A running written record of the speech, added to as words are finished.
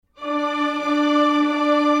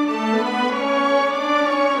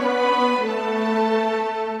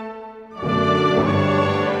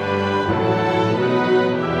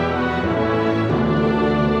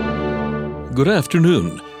Good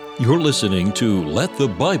afternoon. You're listening to Let the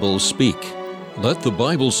Bible Speak. Let the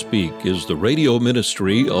Bible Speak is the radio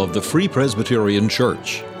ministry of the Free Presbyterian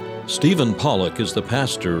Church. Stephen Pollock is the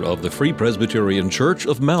pastor of the Free Presbyterian Church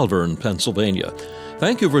of Malvern, Pennsylvania.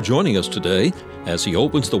 Thank you for joining us today as he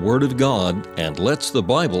opens the Word of God and lets the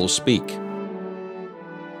Bible speak.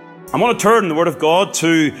 I want to turn the Word of God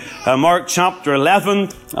to Mark chapter 11,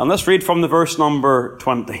 and let's read from the verse number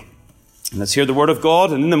 20. And let's hear the Word of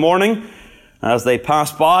God. And in the morning, as they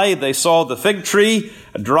passed by, they saw the fig tree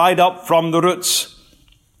dried up from the roots.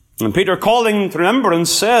 And Peter, calling to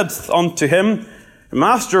remembrance, said unto him,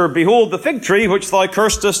 Master, behold, the fig tree which thou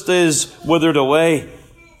cursedst is withered away.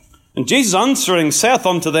 And Jesus answering saith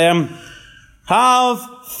unto them, Have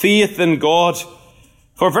faith in God.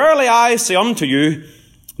 For verily I say unto you,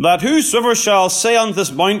 that whosoever shall say unto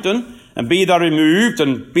this mountain, and be thou removed,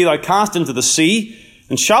 and be thou cast into the sea,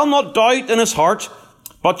 and shall not doubt in his heart,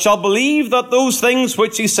 but shall believe that those things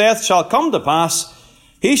which he saith shall come to pass,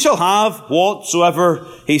 he shall have whatsoever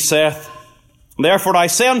he saith. Therefore I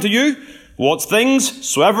say unto you, what things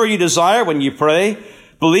soever ye desire when ye pray,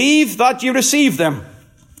 believe that ye receive them,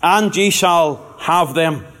 and ye shall have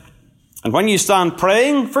them. And when ye stand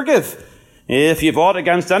praying, forgive, if ye have aught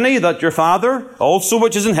against any, that your Father also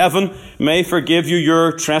which is in heaven may forgive you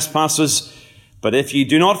your trespasses. But if ye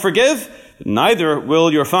do not forgive, neither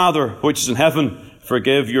will your Father which is in heaven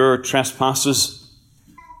forgive your trespasses.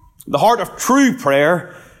 The heart of true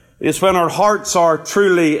prayer is when our hearts are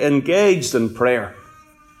truly engaged in prayer.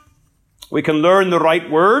 We can learn the right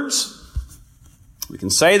words. We can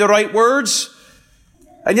say the right words.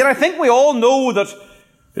 And yet I think we all know that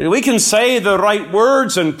we can say the right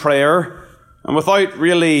words in prayer and without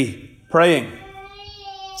really praying.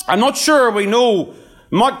 I'm not sure we know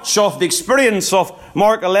much of the experience of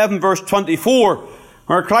Mark 11 verse 24,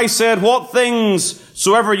 where Christ said, What things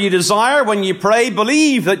soever ye desire when ye pray,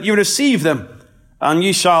 believe that ye receive them, and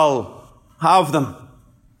ye shall have them.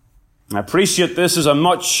 I appreciate this is a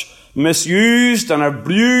much misused and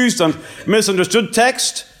abused and misunderstood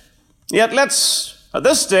text. Yet let's, at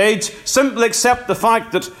this stage, simply accept the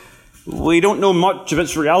fact that we don't know much of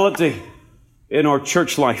its reality in our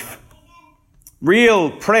church life.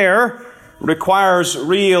 Real prayer requires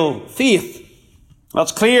real faith.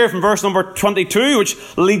 That's clear from verse number 22,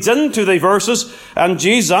 which leads into the verses. And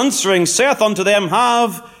Jesus answering saith unto them,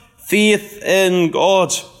 Have faith in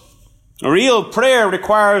God. Real prayer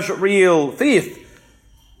requires real faith.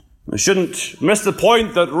 We shouldn't miss the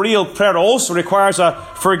point that real prayer also requires a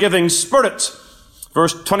forgiving spirit.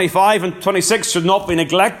 Verse 25 and 26 should not be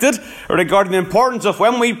neglected regarding the importance of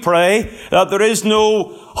when we pray that there is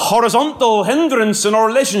no horizontal hindrance in our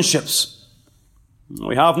relationships.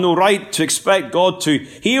 We have no right to expect God to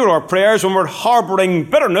hear our prayers when we're harboring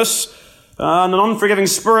bitterness and an unforgiving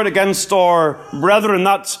spirit against our brethren.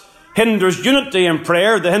 That hinders unity in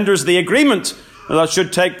prayer, that hinders the agreement that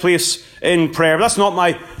should take place in prayer. That's not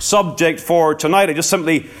my subject for tonight. I just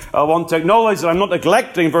simply want to acknowledge that I'm not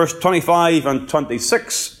neglecting verse 25 and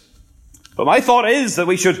 26. But my thought is that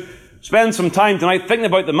we should spend some time tonight thinking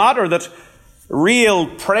about the matter that real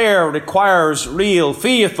prayer requires real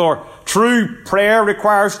faith, or true prayer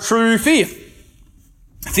requires true faith.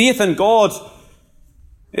 Faith in God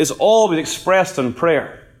is always expressed in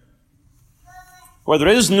prayer. Where there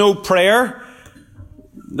is no prayer,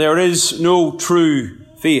 there is no true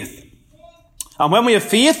faith. And when we have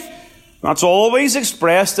faith, that's always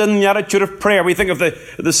expressed in the attitude of prayer. We think of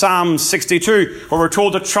the Psalm 62, where we're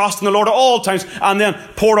told to trust in the Lord at all times and then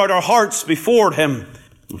pour out our hearts before Him.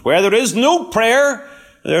 Where there is no prayer,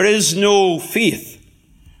 there is no faith.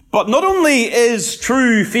 But not only is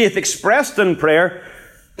true faith expressed in prayer,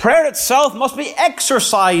 prayer itself must be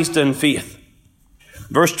exercised in faith.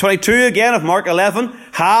 Verse 22 again of Mark 11,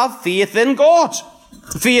 Have faith in God.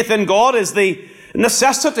 Faith in God is the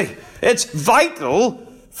necessity. It's vital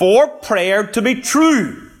for prayer to be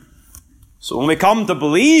true. So when we come to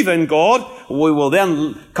believe in God, we will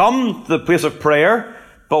then come to the place of prayer.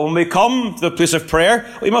 But when we come to the place of prayer,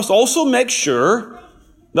 we must also make sure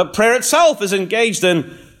that prayer itself is engaged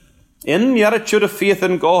in the attitude of faith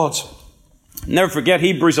in God. Never forget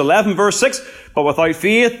Hebrews 11 verse 6, But without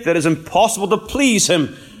faith it is impossible to please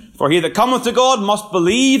Him. For he that cometh to God must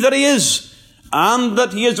believe that He is, and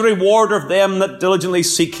that He is the rewarder of them that diligently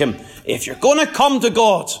seek Him. If you're going to come to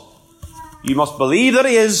God, you must believe that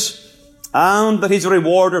He is, and that He's the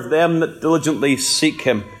rewarder of them that diligently seek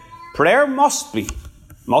Him. Prayer must be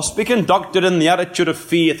conducted in the attitude of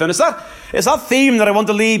faith. And it's that theme that I want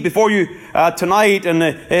to leave before you tonight in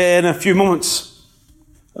a few moments.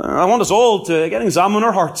 I want us all to again examine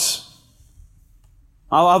our hearts.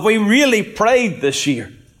 Have we really prayed this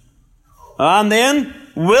year? And then,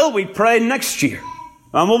 will we pray next year?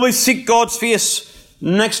 And will we seek God's face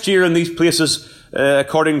next year in these places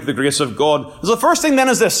according to the grace of God? So the first thing then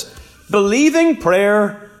is this: believing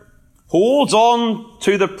prayer holds on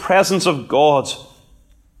to the presence of God.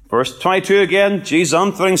 Verse 22 again, Jesus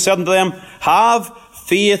answering said unto them, have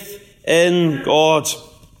faith in God.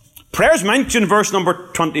 Prayer is mentioned in verse number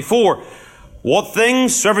 24. What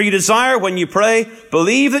things soever you desire when you pray,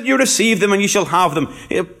 believe that you receive them and you shall have them.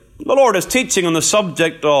 The Lord is teaching on the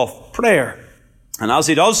subject of prayer. And as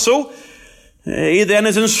he does so, he then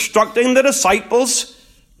is instructing the disciples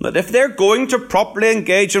that if they're going to properly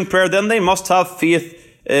engage in prayer, then they must have faith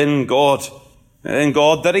in God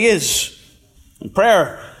that he is. And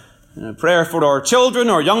prayer for our children,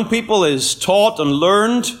 our young people, is taught and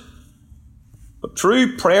learned. But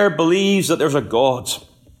true prayer believes that there's a God.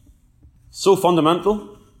 So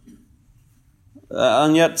fundamental.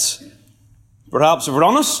 And yet, perhaps if we're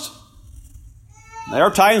honest, there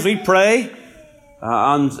are times we pray,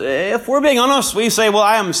 and if we're being honest, we say, well,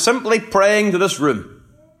 I am simply praying to this room.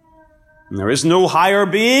 And there is no higher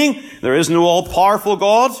being, there is no all-powerful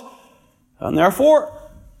God, and therefore,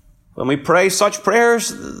 when we pray such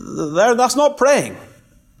prayers, that's not praying.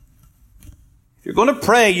 If you're going to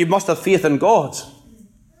pray, you must have faith in God.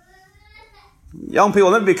 Young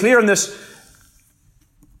people, let me be clear on this.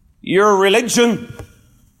 Your religion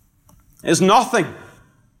is nothing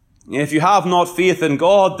if you have not faith in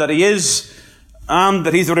God that he is, and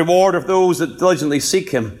that he's the reward of those that diligently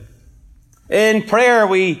seek him. In prayer,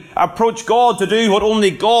 we approach God to do what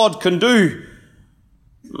only God can do.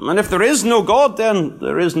 And if there is no God, then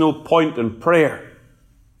there is no point in prayer.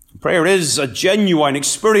 Prayer is a genuine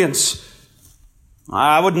experience.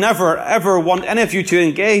 I would never, ever want any of you to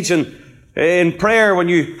engage in prayer when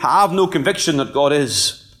you have no conviction that God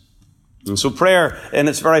is. And so prayer, in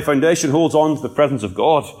its very foundation, holds on to the presence of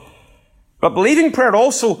God. But believing prayer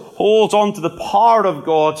also holds on to the power of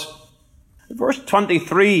God. Verse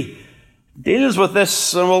 23 deals with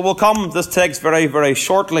this, and we'll come to this text very, very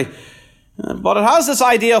shortly. But it has this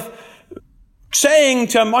idea of saying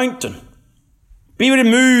to a mountain, be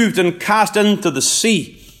removed and cast into the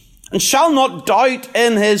sea, and shall not doubt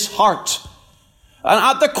in his heart. And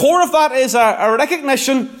at the core of that is a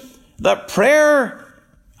recognition that prayer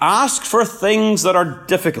asks for things that are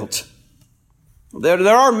difficult. There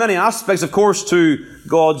are many aspects, of course, to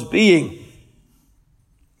God's being.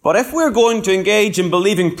 But if we're going to engage in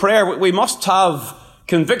believing prayer, we must have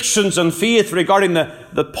convictions and faith regarding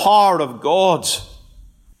the power of God.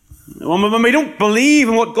 When we don't believe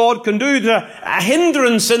in what God can do, there's a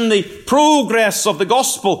hindrance in the progress of the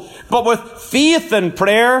gospel. But with faith in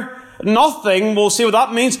prayer, nothing, we'll see what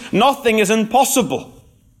that means, nothing is impossible.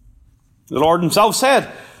 The Lord himself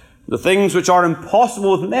said, the things which are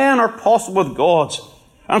impossible with men are possible with God.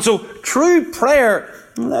 And so true prayer,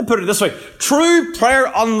 let me put it this way, true prayer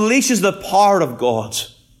unleashes the power of God.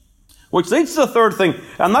 Which leads to the third thing,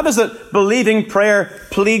 and that is that believing prayer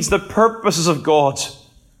pleads the purposes of God.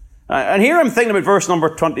 And here I'm thinking about verse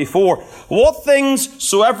number 24. What things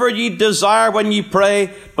soever ye desire when ye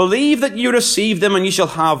pray, believe that you receive them and ye shall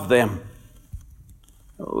have them.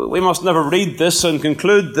 We must never read this and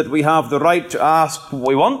conclude that we have the right to ask what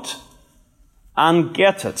we want and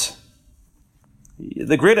get it.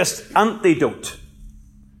 The greatest antidote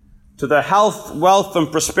to the health, wealth,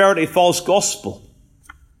 and prosperity false gospel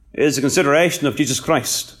is the consideration of Jesus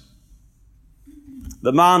Christ,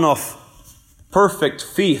 the man of perfect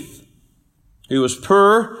faith, who was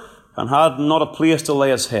poor and had not a place to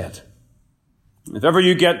lay his head. If ever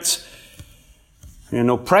you get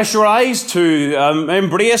pressurized to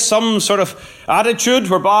embrace some sort of attitude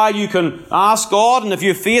whereby you can ask God, and if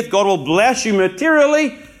you have faith, God will bless you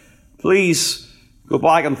materially, please go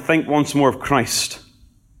back and think once more of Christ.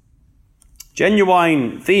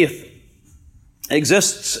 Genuine faith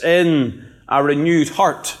exists in a renewed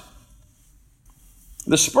heart.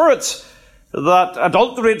 The spirit that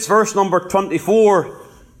adulterates verse number 24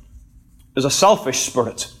 is a selfish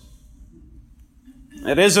spirit.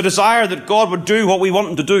 It is a desire that God would do what we want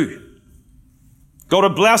him to do. God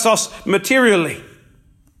would bless us materially.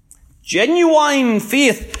 Genuine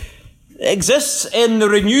faith exists in the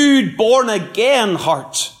renewed, born-again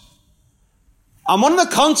heart. And one of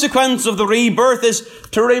the consequences of the rebirth is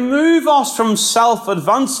to remove us from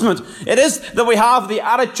self-advancement. It is that we have the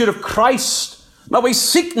attitude of Christ, that we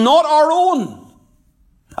seek not our own.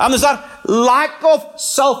 And there's that lack of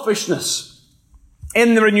selfishness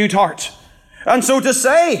in the renewed heart. And so to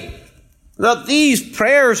say that these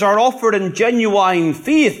prayers are offered in genuine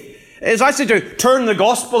faith is actually to turn the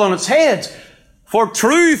gospel on its head. For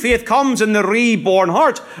true faith comes in the reborn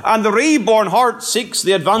heart, and the reborn heart seeks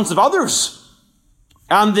the advance of others.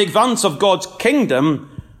 and the advance of God's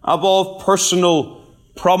kingdom above personal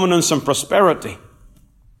prominence and prosperity.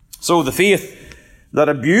 So the faith that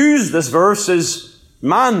abused this verse is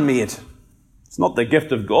man-made. It's not the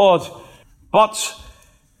gift of God. But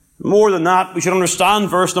more than that, we should understand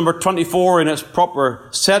verse number 24 in its proper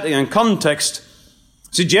setting and context.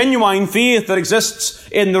 It's a genuine faith that exists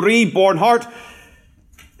in the reborn heart.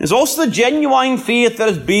 It's also the genuine faith that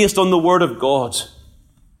is based on the Word of God.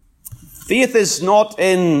 Faith is not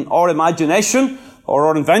in our imagination or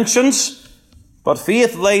our inventions, but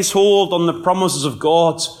faith lays hold on the promises of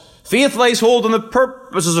God. Faith lays hold on the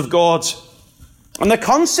purposes of God. And the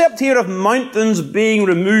concept here of mountains being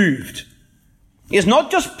removed is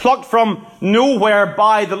not just plucked from nowhere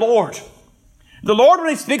by the Lord. The Lord, when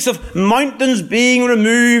He speaks of mountains being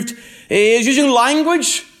removed, is using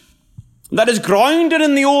language that is grounded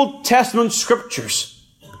in the Old Testament Scriptures.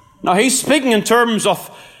 Now, He's speaking in terms of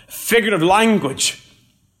figurative language.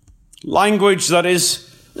 Language that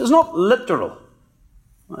is not literal.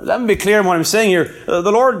 Let me be clear in what I'm saying here.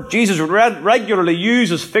 The Lord Jesus regularly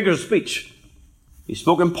uses figures of speech. He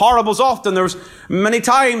spoke in parables often. There was many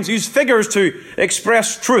times He used figures to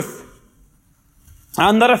express truth.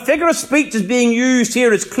 And that a figure of speech is being used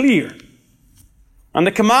here is clear. And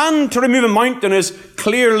the command to remove a mountain is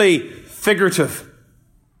clearly figurative.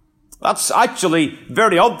 That's actually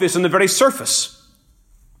very obvious on the very surface.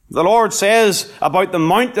 The Lord says about the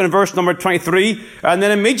mountain in verse number 23, and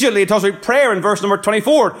then immediately He talks about prayer in verse number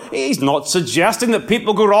 24. He's not suggesting that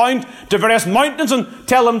people go round to various mountains and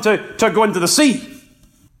tell them to go into the sea.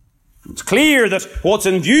 It's clear that what's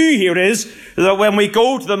in view here is that when we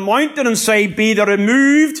go to the mountain and say, "Be thou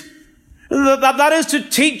removed," that is to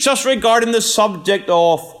teach us regarding the subject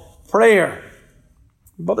of prayer.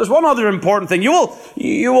 But there's one other important thing.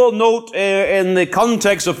 You will note in the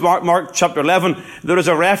context of Mark chapter 11, there is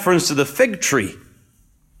a reference to the fig tree.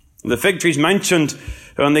 The fig tree is mentioned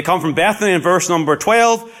when they come from Bethany in verse number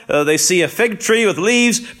 12. They see a fig tree with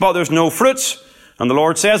leaves, but there's no fruit. And the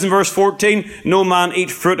Lord says in verse 14, "No man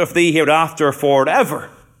eat fruit of thee hereafter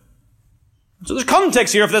forever." So there's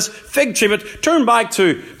context here of this fig tree, but turn back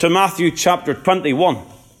to Matthew chapter 21.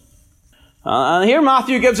 And here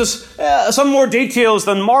Matthew gives us some more details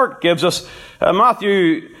than Mark gives us.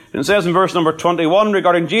 Matthew says in verse number 21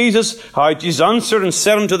 regarding Jesus, how Jesus answered and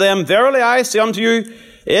said unto them, "Verily I say unto you,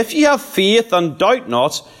 if ye have faith and doubt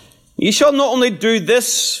not, ye shall not only do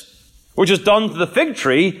this which is done to the fig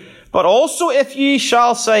tree, but also if ye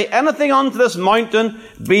shall say anything unto this mountain,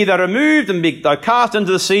 be thou removed and be thou cast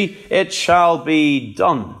into the sea, it shall be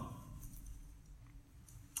done."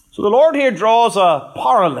 So the Lord here draws a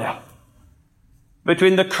parallel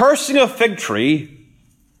between the cursing of a fig tree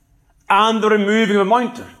and the removing of a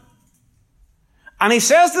mountain. And He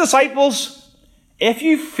says to the disciples, if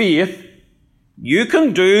you've faith, you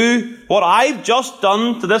can do what I've just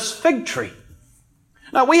done to this fig tree.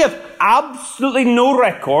 Now, we have absolutely no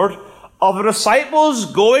record of the disciples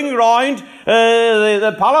going around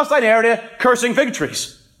the Palestine area cursing fig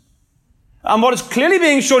trees. And what is clearly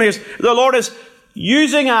being shown here is the Lord is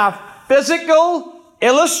using a physical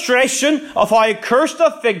illustration of how He cursed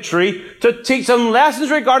a fig tree to teach them lessons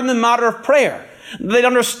regarding the matter of prayer. They'd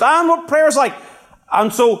understand what prayer is like.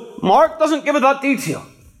 And so Mark doesn't give it that detail.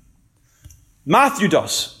 Matthew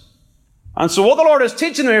does. And so what the Lord is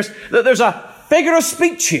teaching them is that there's a figure of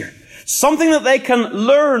speech here, something that they can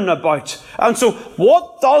learn about. And so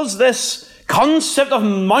what does this concept of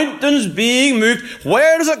mountains being moved,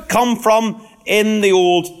 where does it come from in the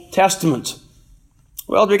Old Testament?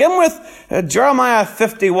 Well, to begin with, Jeremiah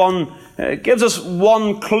 51 gives us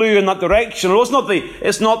one clue in that direction. Although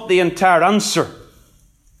it's not the entire answer.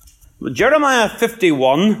 But Jeremiah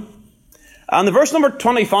 51 and the verse number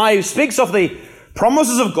 25 speaks of the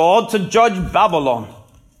promises of God to judge Babylon.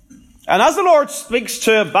 And as the Lord speaks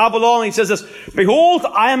to Babylon, He says this, "Behold,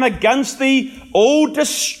 I am against thee, O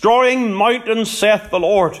destroying mountain, saith the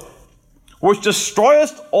Lord, which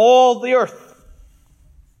destroyest all the earth."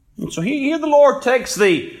 And so here the Lord takes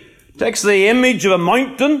the image of a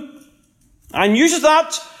mountain and uses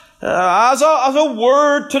that as a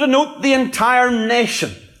word to denote the entire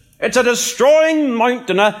nation. It's a destroying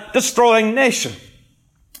mountain, a destroying nation.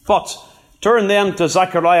 But turn then to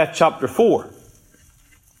Zechariah chapter 4.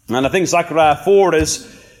 And I think Zechariah 4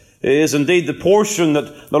 is indeed the portion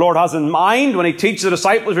that the Lord has in mind when He teaches the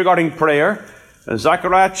disciples regarding prayer.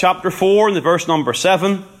 Zechariah chapter 4 and the verse number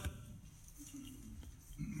 7.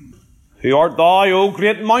 "Who art thou, O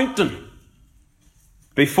great mountain?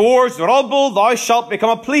 Before Zerubbabel thou shalt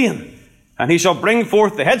become a plain, and he shall bring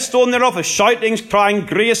forth the headstone thereof with shoutings, crying,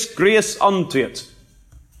 Grace, grace unto it."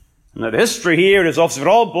 Now the history here is of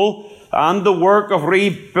Zerubbabel, and the work of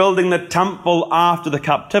rebuilding the temple after the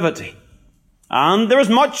captivity. And there is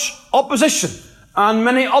much opposition and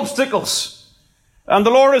many obstacles. And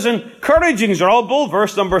the Lord is encouraging Zerubbabel,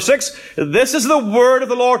 verse number 6, this is the word of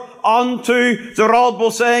the Lord unto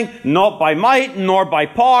Zerubbabel, saying, not by might nor by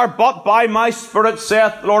power, but by my Spirit,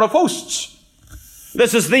 saith the Lord of hosts.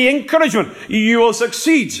 This is the encouragement. You will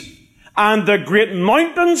succeed. And the great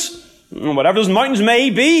mountains, whatever those mountains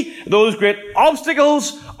may be, those great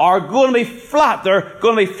obstacles are going to be flat. They're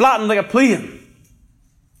going to be flattened like a plain.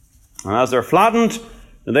 And as they're flattened,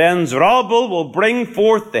 then Zerubbabel will bring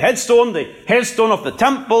forth the headstone of the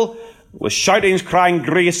temple, with shoutings crying,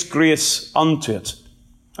 grace, grace unto it.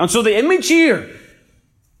 And so the image here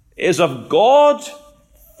is of God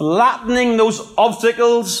flattening those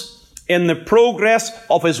obstacles in the progress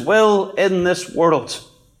of His will in this world.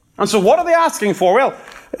 And so what are they asking for? Well,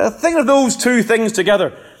 think of those two things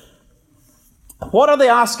together. What are they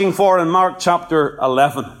asking for in Mark chapter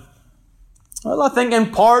 11? Well, I think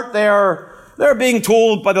in part they're being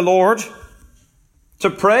told by the Lord to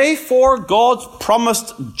pray for God's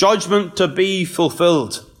promised judgment to be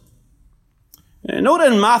fulfilled. Note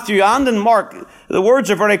in Matthew and in Mark, the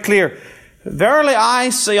words are very clear. Verily I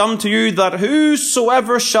say unto you that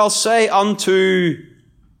whosoever shall say unto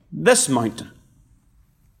this mountain,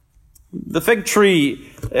 the fig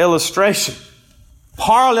tree illustration,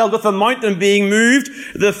 paralleled with the mountain being moved,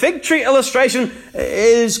 the fig tree illustration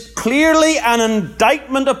is clearly an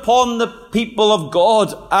indictment upon the people of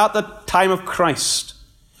God at the time of Christ.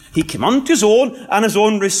 He came unto his own, and his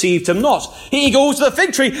own received him not. He goes to the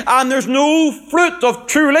fig tree, and there's no fruit of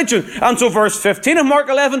true religion. And so verse 15 of Mark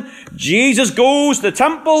 11, Jesus goes to the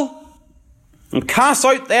temple and casts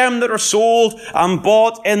out them that are sold and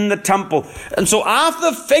bought in the temple. And so after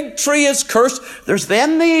the fig tree is cursed, there's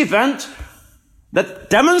then the event that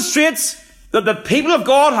demonstrates that the people of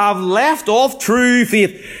God have left off true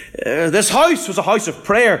faith. This house was a house of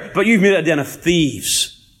prayer, but you've made it a den of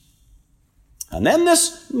thieves. And then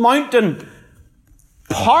this mountain,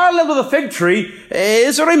 parallel to the fig tree,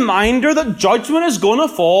 is a reminder that judgment is going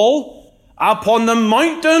to fall upon the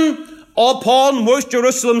mountain upon which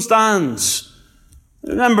Jerusalem stands.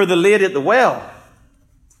 Remember the lady at the well.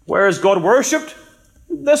 Where is God worshipped?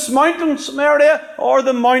 This mountain, Samaria, or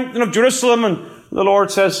the mountain of Jerusalem? And the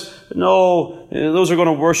Lord says, no, those are going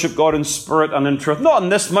to worship God in spirit and in truth. Not in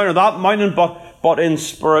this mountain or that mountain, but in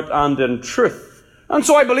spirit and in truth. And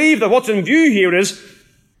so I believe that what's in view here is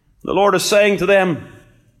the Lord is saying to them,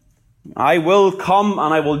 I will come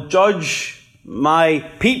and I will judge my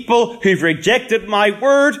people who've rejected my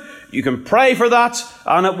word. You can pray for that,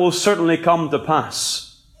 and it will certainly come to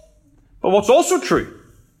pass. But what's also true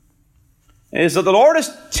is that the Lord is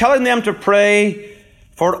telling them to pray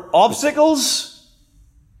for obstacles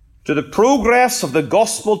to the progress of the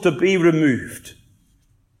gospel to be removed.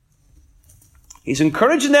 He's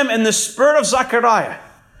encouraging them in the spirit of Zechariah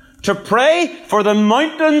to pray for the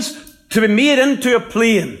mountains to be made into a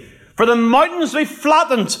plain, for the mountains to be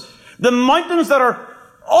flattened, the mountains that are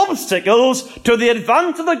obstacles to the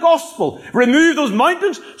advance of the gospel. Remove those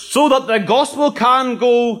mountains so that the gospel can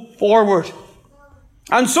go forward.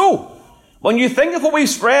 And so, when you think of what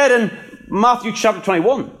we've read in Matthew chapter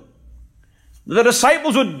 21, the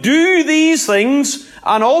disciples would do these things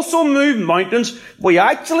and also move mountains, we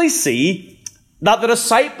actually see that the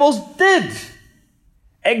disciples did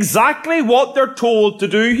exactly what they're told to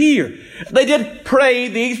do here. They did pray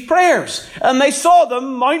these prayers, and they saw the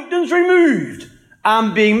mountains removed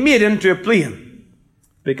and being made into a plain.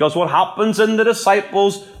 Because what happens in the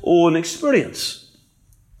disciples' own experience?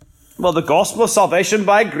 Well, the gospel of salvation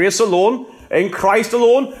by grace alone, in Christ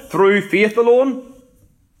alone, through faith alone,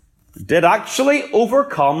 did actually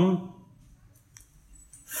overcome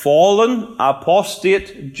fallen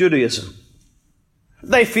apostate Judaism.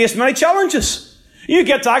 They faced many challenges. You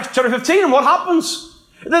get to Acts chapter 15 and what happens?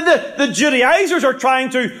 The Judaizers are trying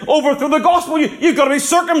to overthrow the gospel. You've got to be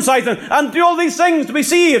circumcised and do all these things to be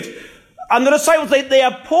saved. And the disciples, they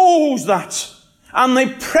oppose that. And they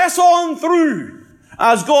press on through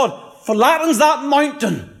as God flattens that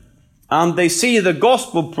mountain. And they see the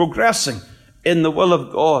gospel progressing in the will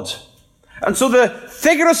of God. And so the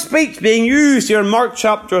figure of speech being used here in Mark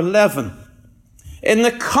chapter 11, in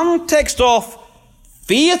the context of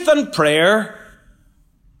faith and prayer,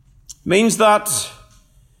 means that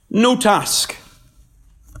no task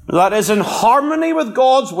that is in harmony with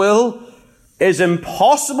God's will is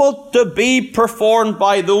impossible to be performed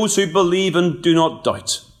by those who believe and do not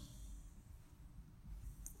doubt.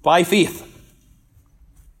 By faith,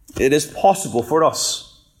 it is possible for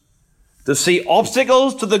us to see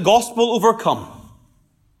obstacles to the gospel overcome.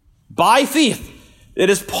 By faith, it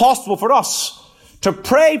is possible for us to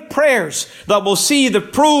pray prayers that will see the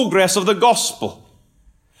progress of the gospel.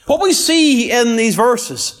 What we see in these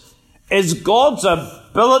verses is God's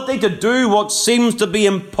ability to do what seems to be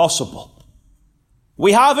impossible.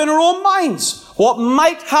 We have in our own minds what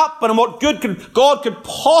might happen and what good God could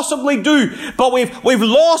possibly do, but we've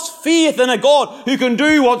lost faith in a God who can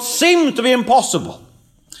do what seems to be impossible,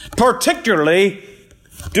 particularly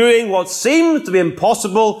doing what seems to be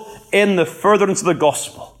impossible in the furtherance of the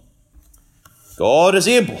gospel. God is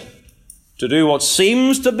able to do what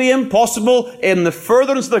seems to be impossible in the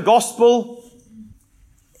furtherance of the gospel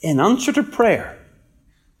in answer to prayer.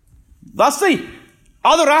 That's the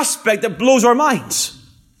other aspect that blows our minds.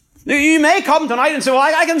 You may come tonight and say, well,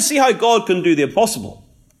 I can see how God can do the impossible.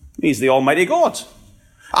 He's the Almighty God.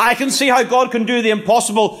 I can see how God can do the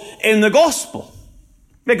impossible in the gospel,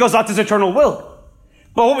 because that's His eternal will.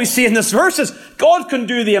 But what we see in this verse is God can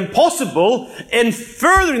do the impossible in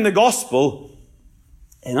furthering the gospel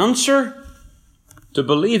in answer to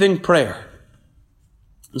believing prayer.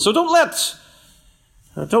 And so don't let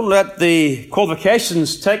the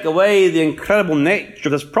qualifications take away the incredible nature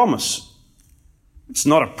of this promise. It's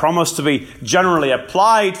not a promise to be generally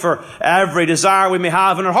applied for every desire we may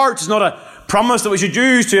have in our hearts. It's not a promise that we should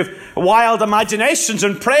use to have wild imaginations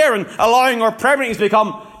in prayer and allowing our prayer meetings to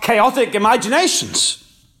become chaotic imaginations.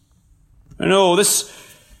 No, this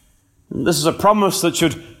is a promise that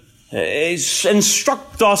should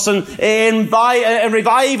instruct us and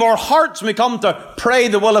revive our hearts when we come to pray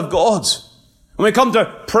the will of God. When we come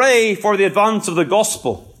to pray for the advance of the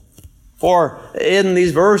gospel. For in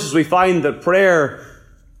these verses we find that prayer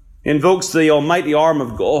invokes the almighty arm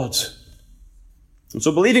of God. And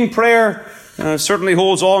so believing prayer certainly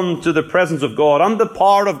holds on to the presence of God and the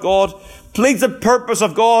power of God, pleads the purpose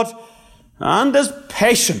of God, and is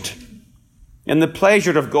patient in the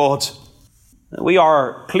pleasure of God. We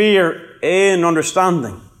are clear in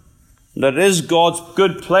understanding that it is God's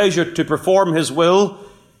good pleasure to perform His will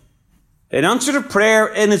in answer to prayer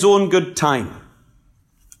in His own good time.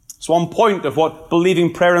 It's one point of what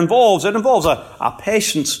believing prayer involves. It involves a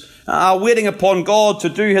patience, a waiting upon God to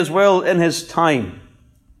do His will in His time.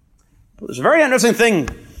 But there's a very interesting thing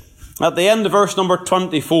at the end of verse number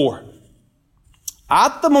 24.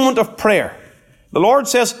 At the moment of prayer, the Lord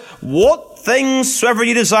says, what things soever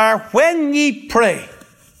ye desire, when ye pray,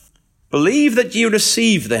 believe that ye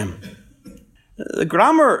receive them. The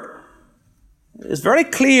grammar is very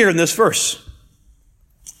clear in this verse.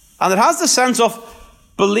 And it has the sense of,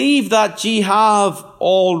 believe that ye have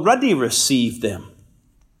already received them.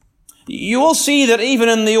 You will see that even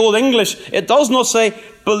in the Old English, it does not say,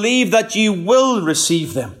 believe that ye will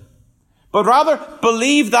receive them, but rather,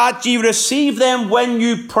 believe that ye receive them when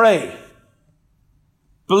you pray.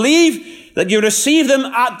 Believe that you receive them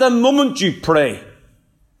at the moment you pray.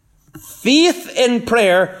 Faith in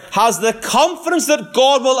prayer has the confidence that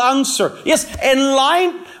God will answer. Yes, in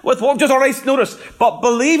line with what we've just already noticed, but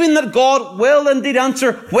believing that God will indeed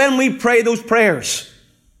answer when we pray those prayers.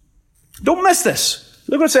 Don't miss this.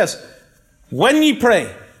 Look what it says. When ye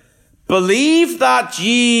pray, believe that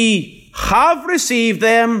ye have received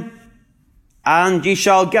them, and ye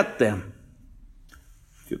shall get them.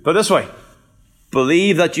 Put it this way.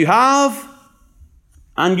 Believe that you have,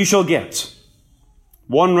 and you shall get.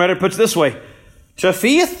 One writer puts it this way. To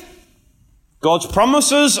faith, God's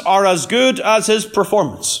promises are as good as His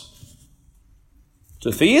performance.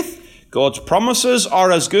 To faith, God's promises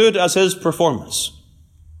are as good as His performance.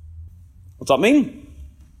 What's that mean?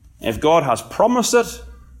 If God has promised it,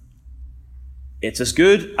 it's as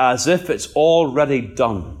good as if it's already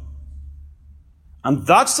done. And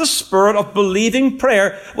that's the spirit of believing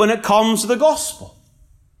prayer when it comes to the gospel.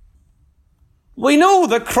 We know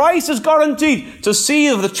that Christ is guaranteed to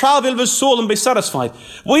see the travail of His soul and be satisfied.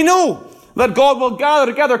 We know that God will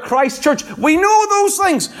gather together Christ's church. We know those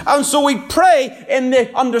things. And so we pray in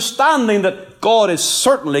the understanding that God is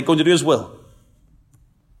certainly going to do His will.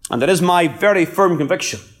 And it is my very firm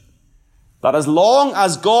conviction that as long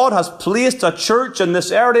as God has placed a church in this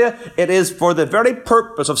area, it is for the very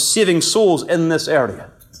purpose of saving souls in this area.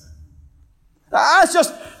 That's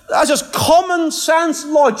just common sense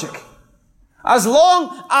logic. As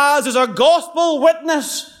long as there's a gospel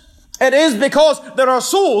witness, it is because there are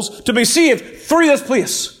souls to be saved through this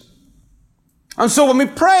place. And so when we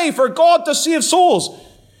pray for God to save souls,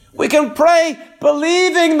 we can pray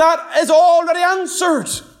believing that is already answered.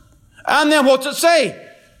 And then what's it say?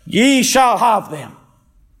 Ye shall have them.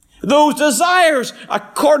 Those desires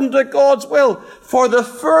according to God's will for the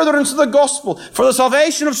furtherance of the gospel, for the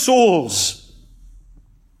salvation of souls.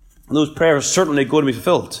 And those prayers are certainly going to be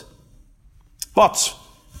fulfilled. But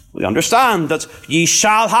We understand that ye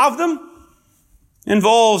shall have them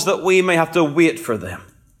involves that we may have to wait for them.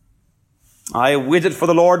 I waited for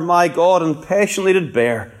the Lord my God and patiently did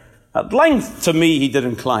bear. At length to me he did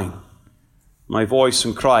incline my voice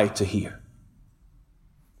and cry to hear.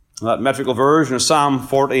 That metrical version of Psalm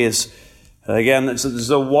 40 is, again, it's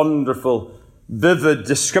a wonderful, vivid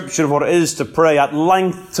description of what it is to pray. At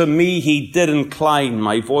length to me he did incline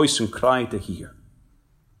my voice and cry to hear.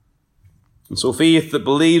 And so faith that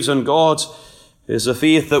believes in God is a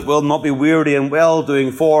faith that will not be weary in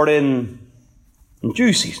well-doing, for in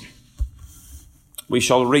due season we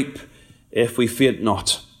shall reap if we faint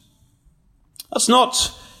not. It's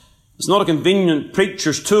not a convenient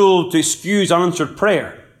preacher's tool to excuse unanswered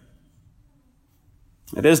prayer.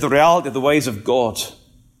 It is the reality of the ways of God.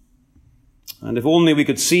 And if only we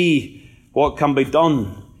could see what can be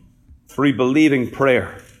done through believing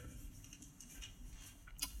prayer.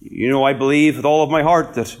 You know, I believe with all of my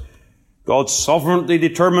heart that God sovereignly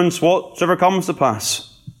determines whatever comes to pass.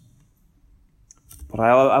 But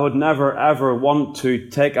I would never, ever want to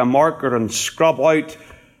take a marker and scrub out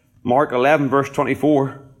Mark 11, verse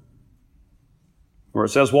 24, where it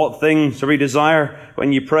says, what things we desire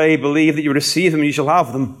when you pray, believe that you receive them and you shall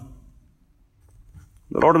have them.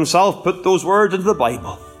 The Lord himself put those words into the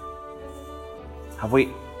Bible. Have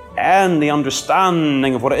we any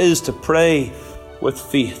understanding of what it is to pray with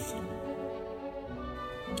faith?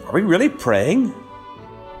 Are we really praying?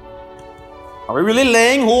 Are we really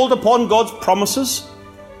laying hold upon God's promises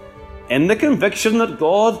in the conviction that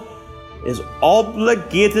God is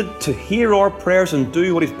obligated to hear our prayers and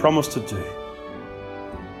do what he's promised to do?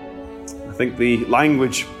 I think the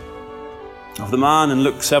language of the man in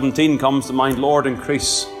Luke 17 comes to mind. Lord,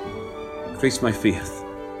 increase my faith.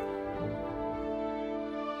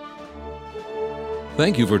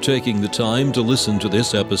 Thank you for taking the time to listen to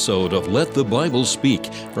this episode of Let the Bible Speak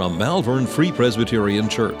from Malvern Free Presbyterian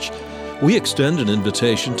Church. We extend an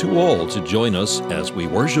invitation to all to join us as we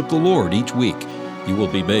worship the Lord each week. You will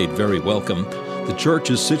be made very welcome. The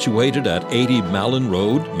church is situated at 80 Malin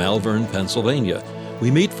Road, Malvern, Pennsylvania.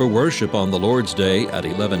 We meet for worship on the Lord's Day at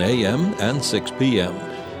 11 a.m. and 6 p.m.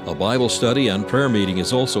 A Bible study and prayer meeting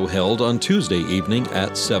is also held on Tuesday evening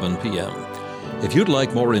at 7 p.m. If you'd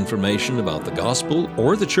like more information about the gospel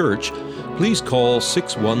or the church, please call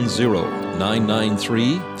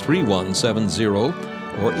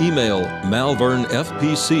 610-993-3170 or email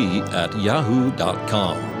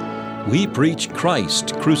malvernfpc@yahoo.com. We preach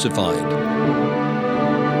Christ crucified.